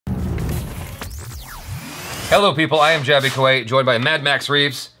Hello, people. I am Jaby KOAY, joined by Mad Max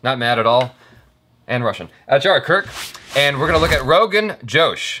Reeves, not mad at all, and Russian. ACHARA KIRK, and we're gonna look at ROGAN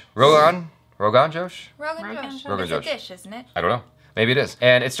Josh. ROGAN Josh? ROGAN Josh. ROGAN It's Josh. a dish, isn't it? I don't know. Maybe it is.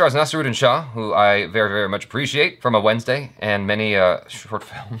 And it stars Naseeruddin Shah, who I very, very much appreciate from A Wednesday and many short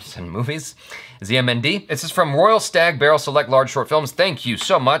films and movies. ZMND. This is from Royal Stag Barrel Select Large Short Films. Thank you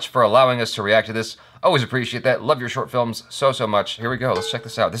so much for allowing us to react to this. Always appreciate that. Love your short films so, so much. Here we go. Let's check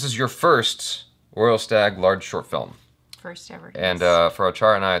this out. This is your first Royal Stag Large Short Film. First ever. And for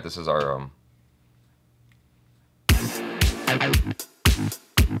ACHARA and I, this is our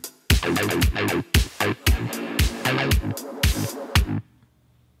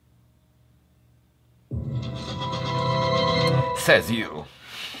says you.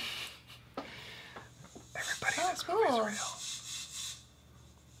 Everybody in this movie is real.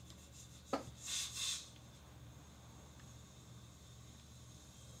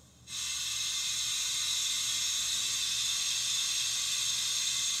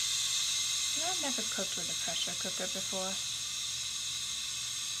 I've never cooked with a pressure cooker before.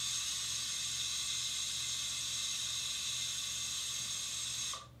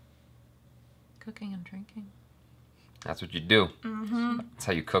 Cooking and drinking. That's what you do. Mm-hmm. That's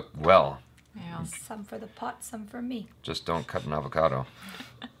how you cook well. Yeah. Some for the pot, some for me. Just don't cut an avocado.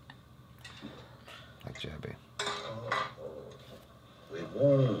 Like Jaby.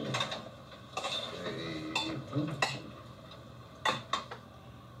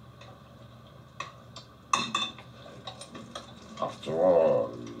 After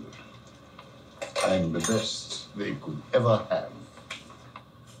all, I'm the best they could ever have.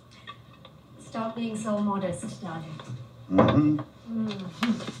 Stop being so modest, darling. Mm-hmm.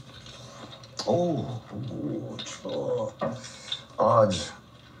 Oh, अच्छा आज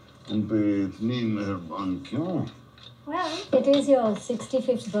तुम पे इतनी मेहरबान क्यों? Well, it is your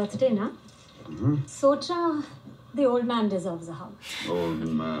 65th birthday, na? Socha, the old man deserves a hug. Old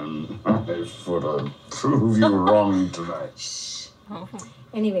man, I thought I'd prove you wrong tonight.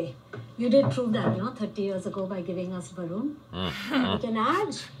 Anyway, you did prove that, 30 years ago by giving us Varun. You can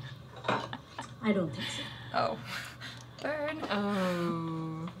add? I don't think so. Oh. Burn.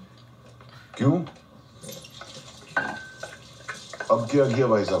 Oh. क्यों? अब क्या किया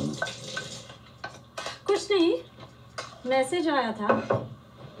भाई साहब ने? कुछ नहीं. Message आया था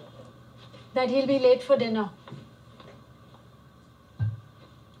that he'll be late for dinner.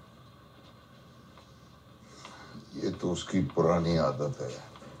 ये तो उसकी पुरानी आदत है.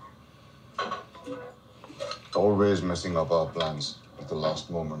 Always messing up our plans at the last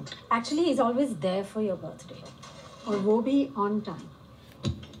moment. Actually, he's always there for your birthday. और वो भी on time.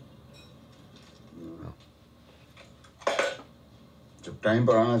 जब टाइम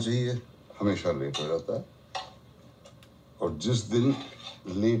पर आना चाहिए हमेशा लेट हो जाता है और जिस दिन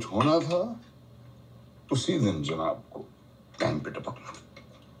लेट होना था उसी दिन जनाब को टाइम पे टपकना.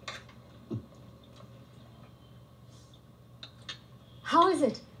 How is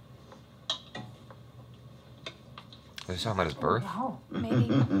it? Is he talking about his birth? Wow.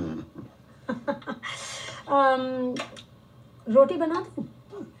 Maybe. रोटी बना दूं?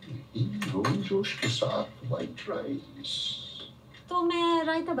 रोगन जोश के साथ white rice. तो मैं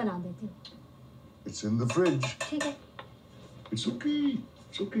रायता बना देती हूँ. It's in the fridge. ठीक है. It's okay.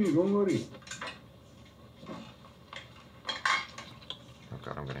 It's okay. Don't worry. Oh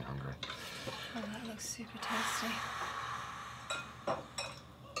God, I'm getting hungry. Oh, that looks super tasty.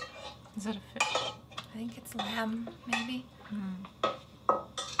 Is that a fish? I think it's lamb, maybe.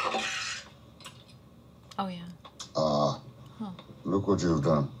 Oh yeah. Huh. Look what you've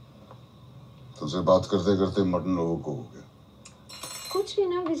done. तुझसे बात करते करते mutton लोगों को हो गया. कुछ भी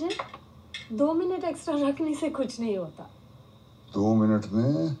ना विजय. 2 मिनट एक्स्ट्रा रखने से कुछ नहीं होता. 2 मिनट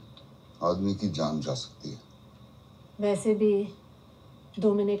में आदमी की जान जा सकती है. वैसे भी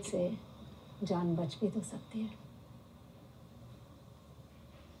 2 मिनट से जान बच भी तो सकती है.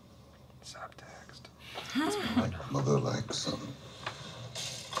 Subtext. Like mother, like son.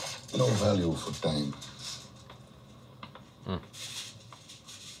 No value for time.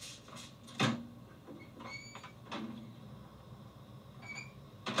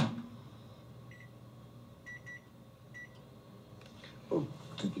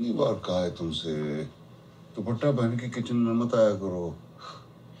 कितनी बार कहा है तुमसे दुपट्टा पहन के किचन में मत आया करो.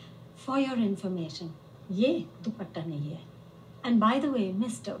 For your information, ये दुपट्टा नहीं है. And by the way,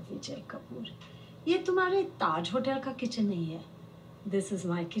 Mr. Vijay Kapoor, ये तुम्हारे ताज होटल का किचन नहीं है. This is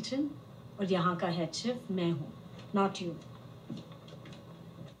my kitchen और यहाँ का head chef मैं हूँ, not you.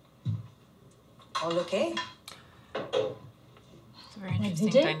 All okay? It's a very interesting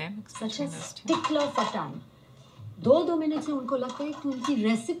Vijay, dynamics such between a those two. stickler for time. 2 minute से उनको लगता है कि उनकी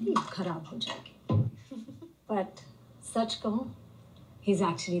रेसिपी खराब हो जाएगी. But सच कहूँ, he's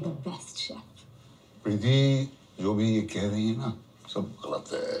actually the best chef. प्रीति जो भी ये कह रही है ना सब गलत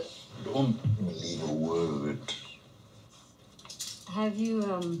है. Don't believe a word of it. Have you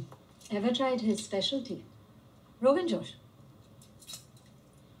ever tried his specialty? Rogan Josh.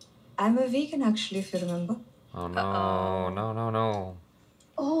 I'm a vegan actually, if you remember. Oh no.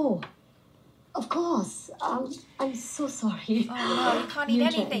 Oh, of course. I'm so sorry. Oh no, you can't eat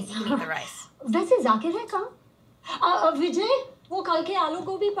anything. You can eat the rice. वैसे जाकिर है कहाँ? विजय, वो कल के आलू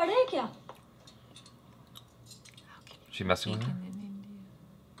गोभी पड़े हैं क्या? She messing with her?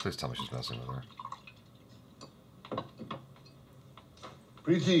 Please tell me she's messing with her.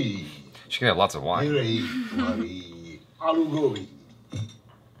 Preeti. She can have lots of wine. ये रही तुम्हारी आलू गोभी.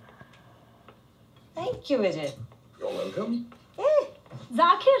 Thank you, Vijay. You're welcome. ए,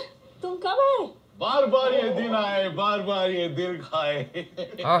 जाकिर, तुम कब आए? बार-बार ये दिन आए, बार-बार ये दिल खाए.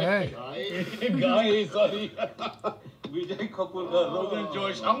 Oh, hey. गाए, sorry. विजय कपूर का रोगन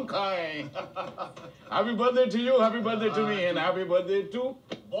जोश हम खाए. Happy birthday to you, happy birthday to me, and happy birthday to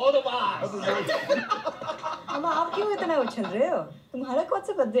both of us. अम्मा आप क्यों इतना उछल रहे हो? तुम्हारा कौन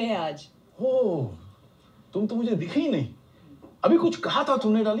सा बर्थडे है आज? हो, तुम तो मुझे दिखे ही नहीं. अभी कुछ कहा था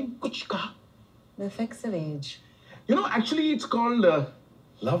तुमने डार्लिंग? कुछ कहा? The fix of age. You know, actually it's called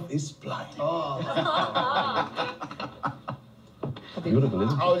love is blind. Beautiful,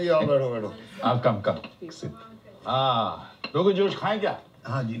 isn't it? आओ जी आओ बैठो. Come. Sit. रोगन जोश खाएं क्या?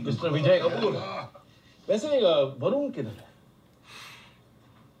 हाँ जी. मिस्टर विजय कपूर. वैसे वरुण किधर है?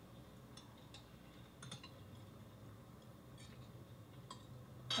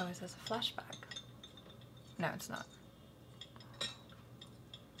 Oh, is this a flashback? No, it's not.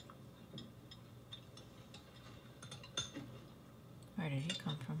 Where did he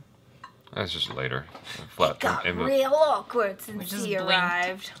come from? That's just later. Flat. Got in the- real awkward We since just he blinked.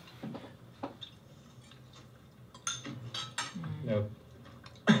 arrived. No.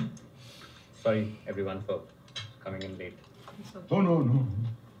 Sorry, everyone, for coming in late. Oh no.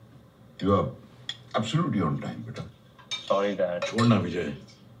 You are absolutely on time, beta. Sorry, Dad. छोड़ना विजय.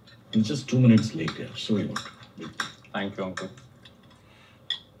 I'm just 2 minutes late here. Sorry about it. Thank you, Uncle.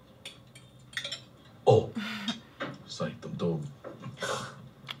 Oh. Sorry, तुम तो.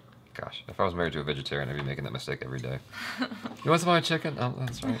 Gosh, if I was married to a vegetarian, I'd be making that mistake every day. You want some of my chicken? Oh,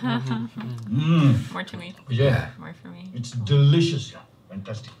 that's right. More to me. Yeah. More for me. It's delicious, yeah.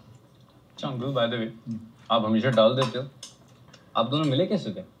 Fantastic. अच्छा, Uncle, by the way, आप हमेशा डाल देते हो. आप दोनों मिले कैसे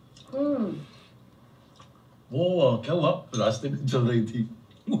थे? वो क्या हुआ? रास्ते में चल रही थी.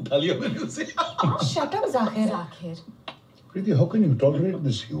 उठा लिया मैंने उसे. Shut up, Zakhir. Preeti, how can you tolerate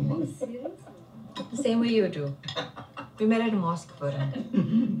this humor? The same way you do. We met at a mosque for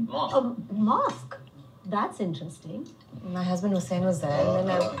A mosque? That's interesting. My husband Hussein was there, and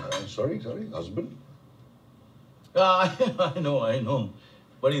then Sorry, husband. I know.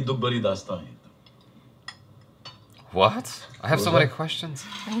 बड़ी दुख भरी दास्तान है. What? I have so many questions.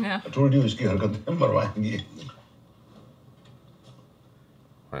 I know. I told you इसकी हरकतें मरवाएंगी.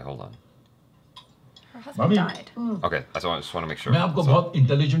 Wait, hold on. Her husband Mommy. died. Okay, I just want to make sure. मैं आपको बहुत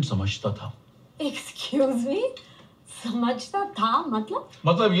इंटेलिजेंट समझता था. Excuse me? समझता था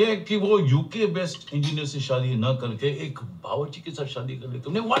मतलब ये कि वो यूके बेस्ट इंजीनियर से शादी न करके एक बावर्ची के साथ शादी कर ली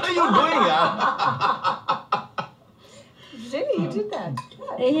तुमने. What are you doing, यार? really, you did that?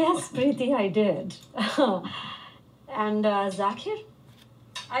 Yes, Preeti, I did. And Zakhir?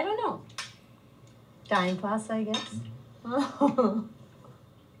 I don't know. Time pass, I guess.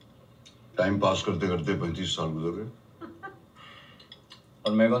 Time pass करते करते 35 साल गुजर गए.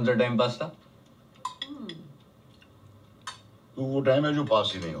 और मैं कौन सा टाइम पास था? तो वो टाइम है जो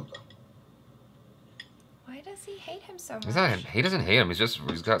पास ही नहीं होता. Why does he hate him so He's much? not, he doesn't hate him.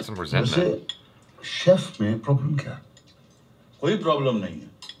 He's got some resentment. वैसे शेफ में प्रॉब्लम क्या है? कोई प्रॉब्लम नहीं है.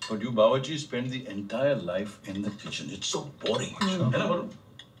 But you बावर्ची spend the entire life in the kitchen. It's so boring. है ना Varun?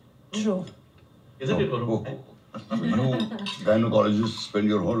 True. Isn't it Varun? You gynecologists spend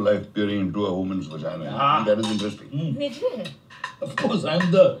your whole life peering into a woman's vagina. I think that is interesting. Vijay. Of course,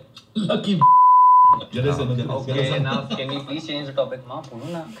 I'm the lucky. Okay, now can you please change the topic? माँ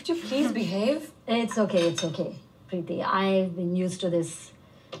बोलो ना. Could you please behave? It's okay, Preeti. I've been used to this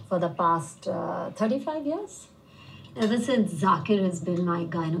for the past 35 years. Ever since Zakir has been my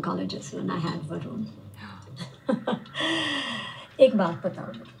gynecologist when I had Varun. एक बात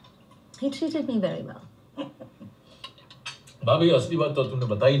बताओ. He treated me very well. भाभी असली बात तो तुमने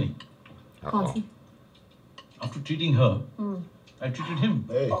बताई नहीं. कौन सी? After treating her, I treated him.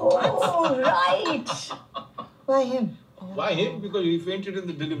 Hey. Oh, right. Why him? Why him? Because he fainted in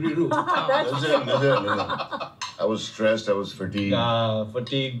the delivery room. Listen. I was stressed. I was fatigued.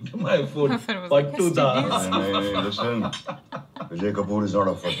 Fatigued. My foot. Fattu tha. Listen, Vijay Kapoor is not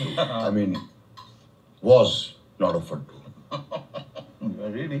a fattu. I mean, was not a fattu.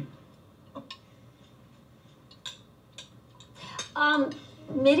 Really?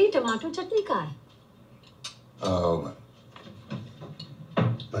 मेरी tomato चटनी कहाँ है?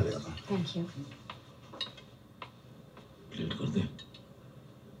 मैं ले आता हूँ. Thank you. Late कर दे.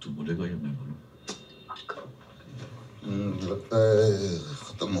 तू बोलेगा या मैं बोलूँ? लगता है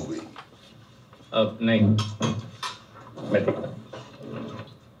खत्म हो गई. अब नहीं. मैं देखता हूँ.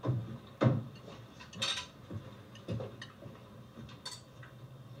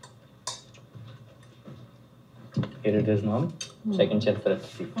 Here it is, Mom. Second shelf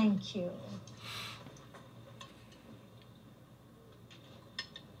recipe. Thank you.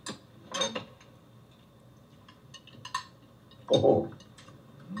 Oh.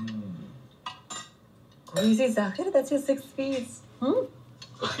 Crazy, Zakhir. That's your 6th piece.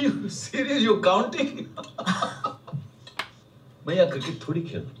 Are you serious? You're counting? मैं यहाँ क्रिकेट थोड़ी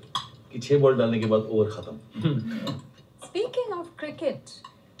खेल कि 6 बॉल डालने के बाद ओवर खत्म. Speaking of cricket,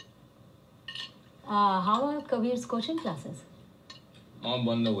 how are Kabir's coaching classes? Mom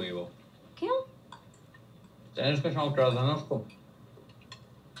बंद हो गई वो. क्यों? टेनिस का शौक चढ़ा था ना उसको.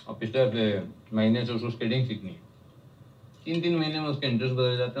 अब पिछले महीने से उसको स्केटिंग सीखनी है. 3 महीने में उसके इंटरेस्ट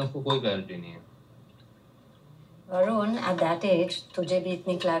बदल जाते हैं. उसको कोई क्लैरिटी नहीं है. Varun, at that age, तुझे भी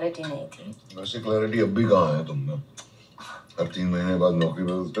इतनी clarity नहीं थी. वैसे क्लैरिटी अब भी कहाँ है तुम में? हर 3 महीने बाद नौकरी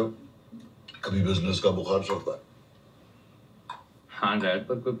बदलते हो. कभी बिजनेस का बुखार चढ़ता है. हाँ डैड,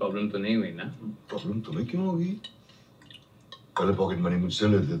 पर कोई प्रॉब्लम तो नहीं हुई ना. प्रॉब्लम तुम्हें क्यों होगी? पहले पॉकेट मनी मुझसे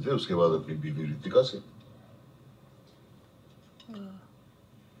लेते थे, उसके बाद अपनी बीवी रितिका से.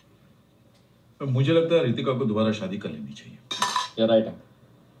 मुझे लगता है रितिका को दोबारा शादी कर लेनी चाहिए. You're right.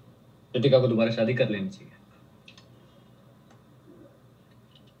 रितिका को दोबारा शादी कर लेनी चाहिए.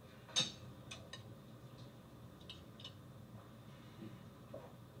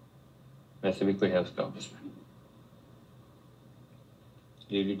 वैसे भी कोई है उसका ऑफिस में.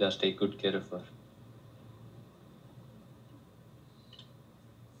 Really does take good care of her.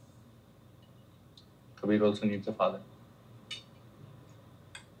 Kabir also needs a father.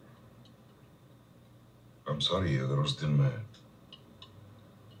 I'm sorry, अगर उस दिन मैं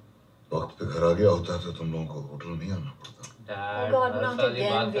वक्त पे घर आ गया होता तो तुम लोगों को होटल नहीं आना पड़ता. Dad, God, हर not साल ये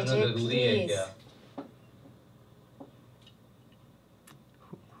again, बात करना Vijay, जरूरी है please. क्या?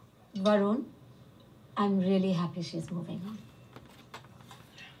 Varun, I'm really happy she's moving on.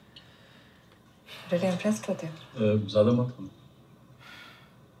 Really impressed with you. ज़्यादा मत हो.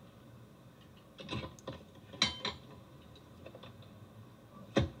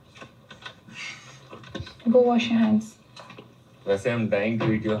 Go wash your hands. वैसे I'm dying to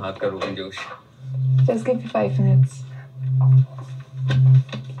eat your हाथ का rogan josh. Just give me 5 minutes.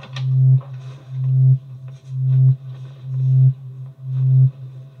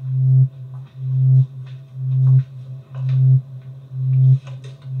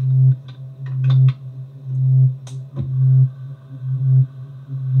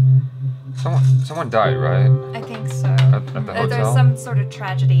 Someone died, right? I think so. At the hotel? There's some sort of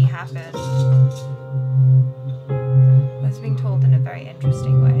tragedy happened. That's being told in a very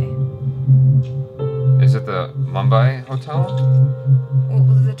interesting way. Is it the Mumbai hotel?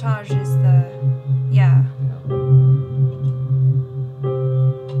 Well, the Taj is the... Yeah.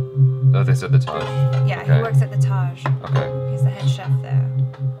 Oh, they said the Taj. Yeah, Okay. he works at the Taj. Okay. He's the head chef there.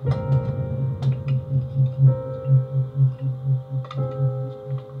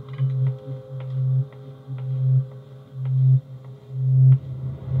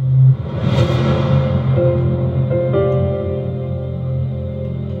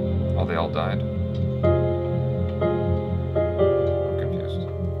 Oh, they all died? I'm confused.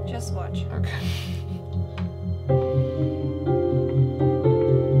 Just watch. Okay.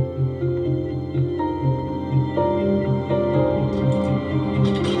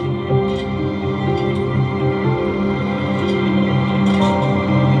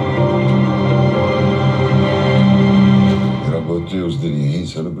 मेरा birthday उस दिन यहीं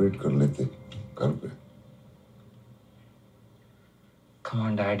celebrate कर लेते घर पे. Come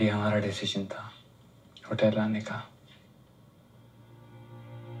on, Dad, ये हमारा डिसीजन था. होटल आने का.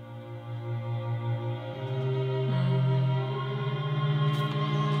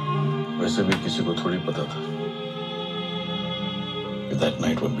 वैसे भी किसी को थोड़ी पता था कि that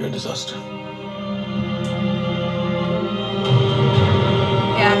night would be a disaster.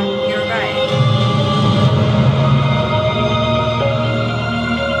 Yeah, you're right.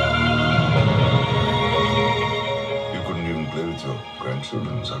 You couldn't even play with your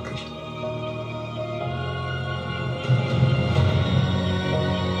grandchildren, Zakir.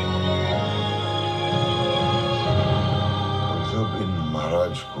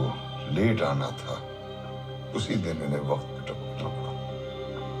 आज को लेट आना था उसी दिन इन्हें वक्त पे टपकना पड़ा।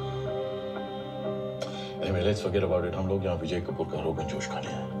 Anyway, let's forget about it. हम लोग यहाँ विजय कपूर का रोगन जोश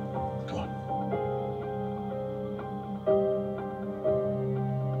खाने हैं. Come on.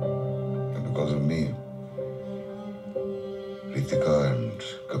 And because of me, Ritika and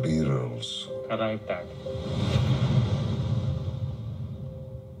Kabir are also. Right, Dad.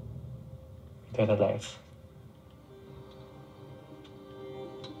 They're alive.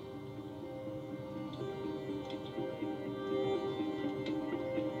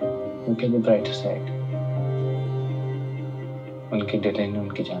 Look at the brighter side. उनकी दिल ने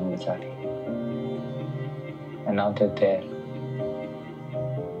उनकी जान बचा ली. And now they're there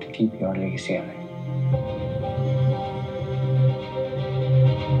to keep your legacy alive.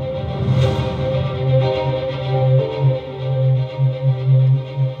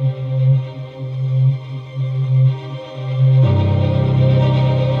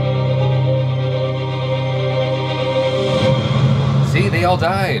 See, they all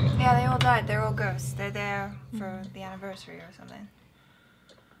died. Yeah, they all died. They're all ghosts. They're there for the anniversary or something.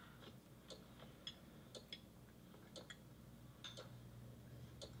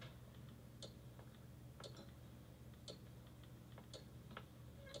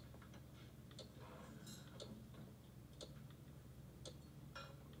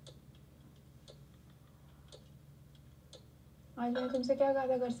 आज मैंने तुमसे क्या कहा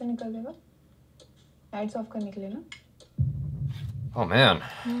था घर से निकलने का? लाइट्स ऑफ करने के लिए ना? Oh man,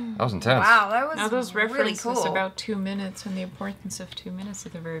 that was intense. Wow, that was Now those really references cool. about 2 minutes and the importance of 2 minutes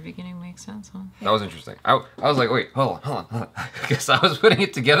at the very beginning makes sense, huh? That was interesting. I was like, wait, hold on. I guess I was putting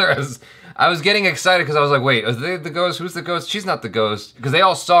it together as I was getting excited because I was like, wait, are they the ghost? Who's the ghost? She's not the ghost. Because they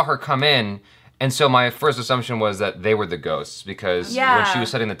all saw her come in. And so my first assumption was that they were the ghosts because when she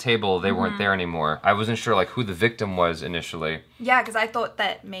was setting the table, they weren't there anymore. I wasn't sure like who the victim was initially. Yeah, because I thought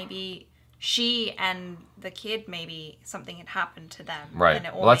that maybe she and the kid, maybe something had happened to them. Right. And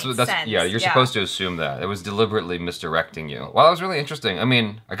it all Well, that's made sense. yeah. You're supposed to assume that it was deliberately misdirecting you. Well, that was really interesting. I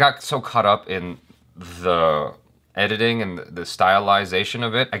mean, I got so caught up in the editing and the stylization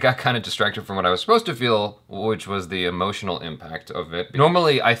of it, I got kind of distracted from what I was supposed to feel, which was the emotional impact of it.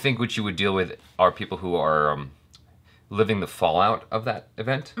 Normally, I think what you would deal with are people who are living the fallout of that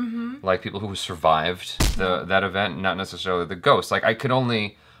event, like people who survived that event, not necessarily the ghosts. Like I could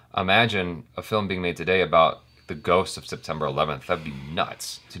only imagine a film being made today about the ghosts of September 11th. That'd be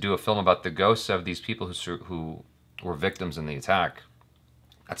nuts. To do a film about the ghosts of these people who were victims in the attack.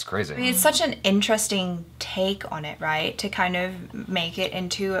 That's crazy. I mean, it's such an interesting take on it, right? To kind of make it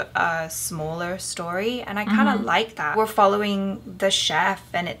into a smaller story, and I kind of like that. We're following the chef,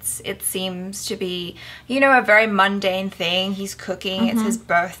 and it seems to be, you know, a very mundane thing. He's cooking. It's his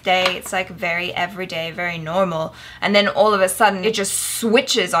birthday. It's like very everyday, very normal. And then all of a sudden, it just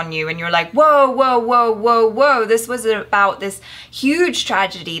switches on you, and you're like, whoa, whoa, whoa, whoa, whoa! This was about this huge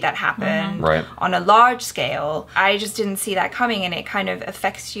tragedy that happened on a large scale. I just didn't see that coming, and it kind of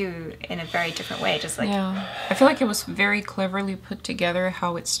affects you in a very different way, just like I feel like it was very cleverly put together,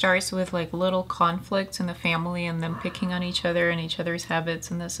 how it starts with like little conflicts in the family and them picking on each other and each other's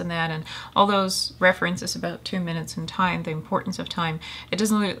habits and this and that, and all those references about 2 minutes in time, the importance of time. It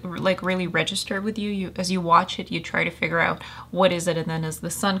doesn't like really register with you. As you watch it, you try to figure out what is it, and then as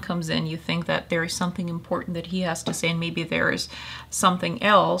the son comes in, you think that there is something important that he has to say, and maybe there is something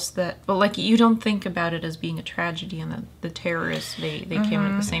else that, but like you don't think about it as being a tragedy, and the terrorists they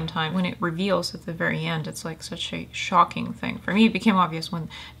came at the same time. When it reveals at the very end, it's like such a shocking thing. For me, it became obvious when,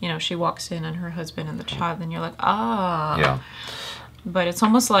 you know, she walks in and her husband and the child, and you're like, ah. Yeah. But it's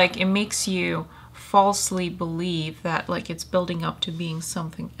almost like it makes you falsely believe that like it's building up to being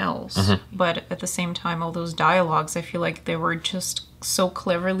something else. But at the same time, all those dialogues, I feel like they were just so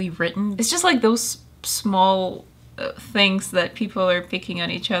cleverly written. It's just like those small things that people are picking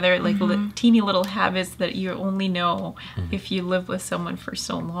on each other, like teeny little habits that you only know if you live with someone for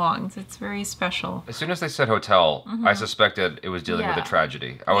so long. It's very special. As soon as they said hotel, I suspected it was dealing with a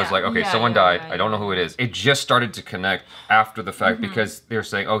tragedy. I was like, okay, someone died. I don't know who it is. It just started to connect after the fact because they're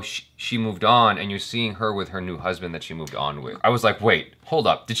saying, oh, she moved on, and you're seeing her with her new husband that she moved on with. I was like, wait, hold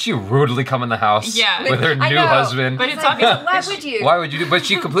up. Did she rudely come in the house with her new husband? But it's obvious. Why would you? Why would you do? But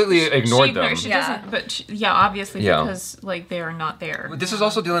she completely ignored them. No, she doesn't. But obviously because like they are not there. This is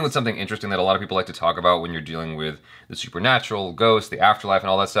also dealing with something interesting that a lot of people like to talk about when you're dealing with the supernatural, ghosts, the afterlife, and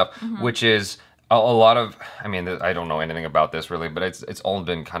all that stuff, which is a lot of, I mean, I don't know anything about this really, but it's all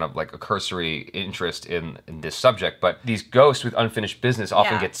been kind of like a cursory interest in this subject. But these ghosts with unfinished business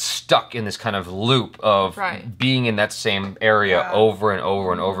often get stuck in this kind of loop of being in that same area over and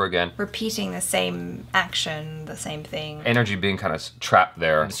over and over again. Repeating the same action, the same thing. Energy being kind of trapped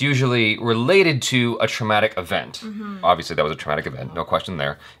there. It's usually related to a traumatic event. Obviously that was a traumatic event, no question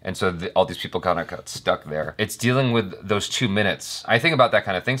there. And so all these people kind of got stuck there. It's dealing with those 2 minutes. I think about that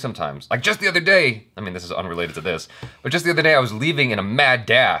kind of thing sometimes. Like just the other day, I mean, this is unrelated to this, but just the other day I was leaving in a mad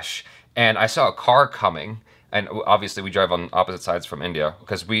dash and I saw a car coming, and obviously we drive on opposite sides from India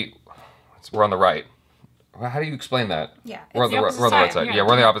because we're on the right. How do you explain that? Yeah, we're on the right side. Yeah,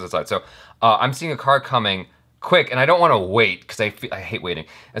 we're on the opposite side. So I'm seeing a car coming quick and I don't want to wait because I hate waiting.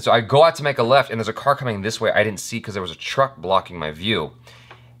 And so I go out to make a left and there's a car coming this way I didn't see because there was a truck blocking my view.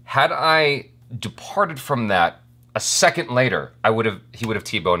 Had I departed from that a second later, he would have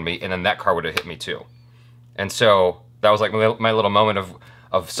T-boned me, and then that car would have hit me too. And so that was like my little moment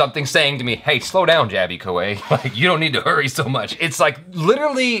of something saying to me, hey, slow down, Jaby KOAY. Like, you don't need to hurry so much. It's like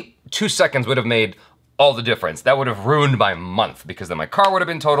literally 2 seconds would have made all the difference. That would have ruined my month because then my car would have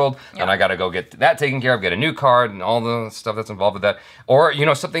been totaled and I got to go get that taken care of, get a new car and all the stuff that's involved with that. Or, you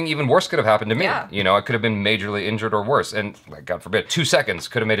know, something even worse could have happened to me. You know, I could have been majorly injured or worse. And like, God forbid, 2 seconds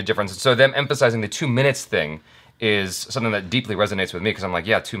could have made a difference. So them emphasizing the 2 minutes thing is something that deeply resonates with me because I'm like,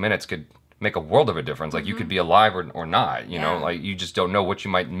 yeah, 2 minutes could make a world of a difference. Like you could be alive or not, you know, like you just don't know what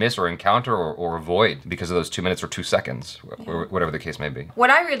you might miss or encounter or avoid because of those 2 minutes or 2 seconds, or whatever the case may be. What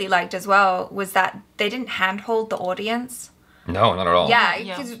I really liked as well was that they didn't handhold the audience. No, not at all. Yeah,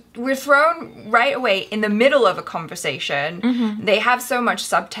 because we're thrown right away in the middle of a conversation. They have so much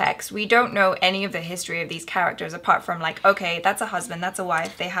subtext. We don't know any of the history of these characters apart from like, okay, that's a husband, that's a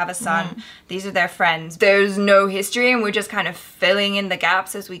wife, they have a son, these are their friends. There's no history and we're just kind of filling in the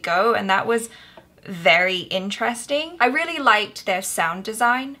gaps as we go, and that was very interesting. I really liked their sound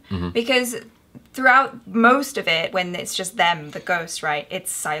design because throughout most of it, when it's just them, the ghosts, right,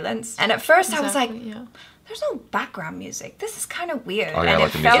 it's silence. And at first I was like, there's no background music. This is kind of weird. Oh, yeah, and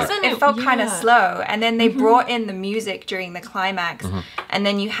like it felt kind of slow. And then they brought in the music during the climax. And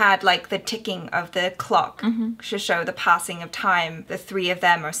then you had like the ticking of the clock to show the passing of time. The three of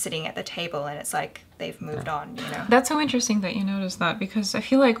them are sitting at the table and it's like they've moved on, you know? That's so interesting that you noticed that, because I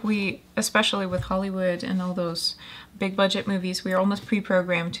feel like we, especially with Hollywood and all those big budget movies, we are almost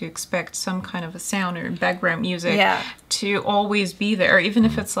pre-programmed to expect some kind of a sound or background music to always be there. Even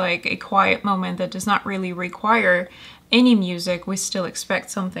if it's like a quiet moment that does not really require any music, we still expect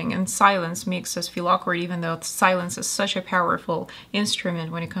something. And silence makes us feel awkward, even though silence is such a powerful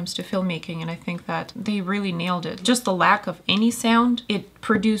instrument when it comes to filmmaking. And I think that they really nailed it. Just the lack of any sound, it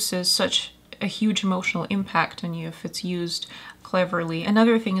produces such a huge emotional impact on you if it's used cleverly.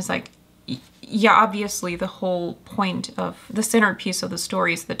 Another thing is like, yeah, obviously the whole point of the centerpiece of the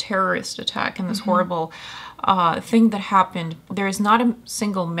story is the terrorist attack and this horrible thing that happened. There is not a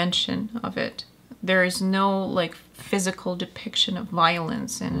single mention of it. There is no like physical depiction of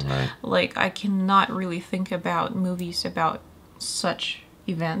violence, and like I cannot really think about movies about such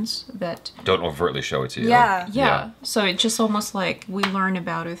events that don't overtly show it to you. Yeah. So it's just almost like we learn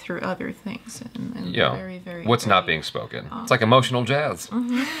about it through other things, and very, very what's not being spoken. It's like emotional jazz.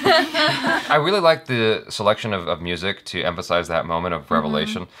 I really like the selection of music to emphasize that moment of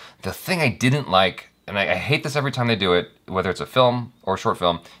revelation. The thing I didn't like, and I hate this every time they do it, whether it's a film or a short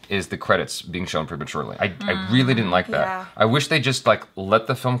film, is the credits being shown prematurely. I really didn't like that. I wish they just like let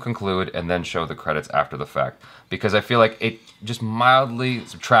the film conclude and then show the credits after the fact, because I feel like it just mildly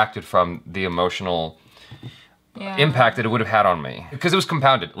subtracted from the emotional impact that it would have had on me, because it was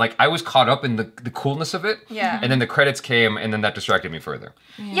compounded. Like I was caught up in the coolness of it, and then the credits came and then that distracted me further.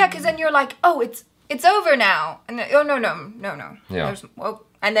 Yeah, because then you're like, oh, it's over now, and then, oh no. There's,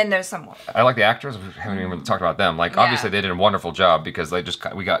 and then there's some more. I like the actors. We haven't even talked about them. Like, obviously, they did a wonderful job because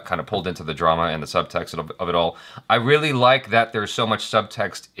we got kind of pulled into the drama and the subtext of it all. I really like that there's so much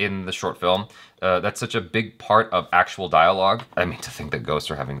subtext in the short film. That's such a big part of actual dialogue. I mean, to think that ghosts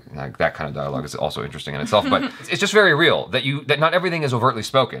are having like, that kind of dialogue is also interesting in itself, but it's just very real that not everything is overtly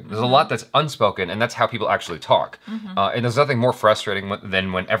spoken. There's a lot that's unspoken, and that's how people actually talk. And there's nothing more frustrating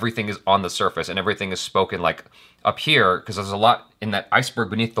than when everything is on the surface and everything is spoken like up here, because there's a lot in that iceberg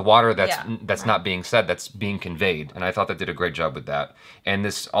beneath the water that's not being said, that's being conveyed. And I thought that did a great job with that. And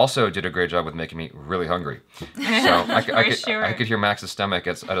this also did a great job with making me really hungry. So I could hear Max's stomach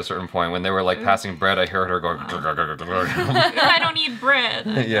at a certain point when they were like passing bread, I heard her going. I don't eat bread.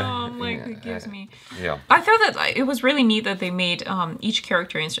 Yeah. It gives me. Yeah. I thought that it was really neat that they made each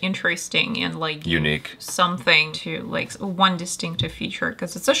character interesting and like unique. Something to like one distinctive feature,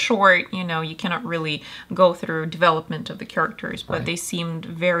 because it's a short. You cannot really go through development of the characters, but they seemed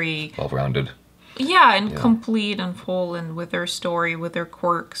very well-rounded. Yeah, and complete and full, and with their story, with their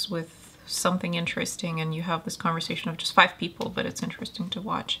quirks, with something interesting, and you have this conversation of just 5 people, but it's interesting to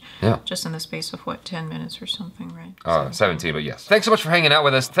watch. Yeah. Just in the space of, 10 minutes or something, right? 17, but yes. Thanks so much for hanging out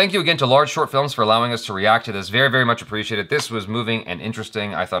with us. Thank you again to Large Short Films for allowing us to react to this. Very, very much appreciated. This was moving and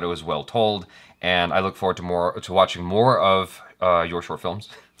interesting. I thought it was well told, and I look forward to watching more of your short films.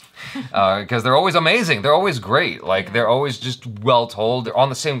 Because they're always amazing. They're always great. Like, they're always just well told. They're on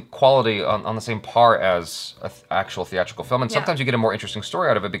the same quality, on the same par as an actual theatrical film. And sometimes you get a more interesting story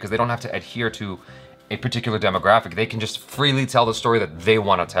out of it because they don't have to adhere to a particular demographic. They can just freely tell the story that they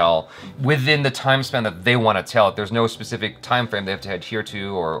want to tell within the time span that they want to tell it. There's no specific time frame they have to adhere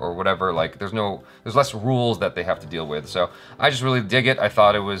to or whatever. Like, there's less rules that they have to deal with. So I just really dig it. I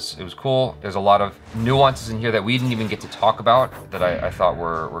thought it was cool. There's a lot of nuances in here that we didn't even get to talk about that I thought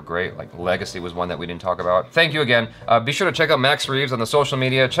were great. Like Legacy was one that we didn't talk about. Thank you again. Be sure to check out Max Reeves on the social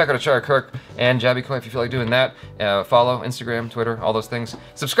media. Check out ACHARA KIRK and Jaby KOAY if you feel like doing that. Follow Instagram, Twitter, all those things.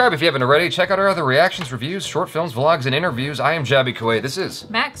 Subscribe if you haven't already. Check out our other reactions, reviews, short films, vlogs, and interviews. I am Jaby KOAY. This is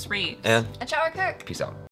Max Reeves and ACHARA KIRK. peace out.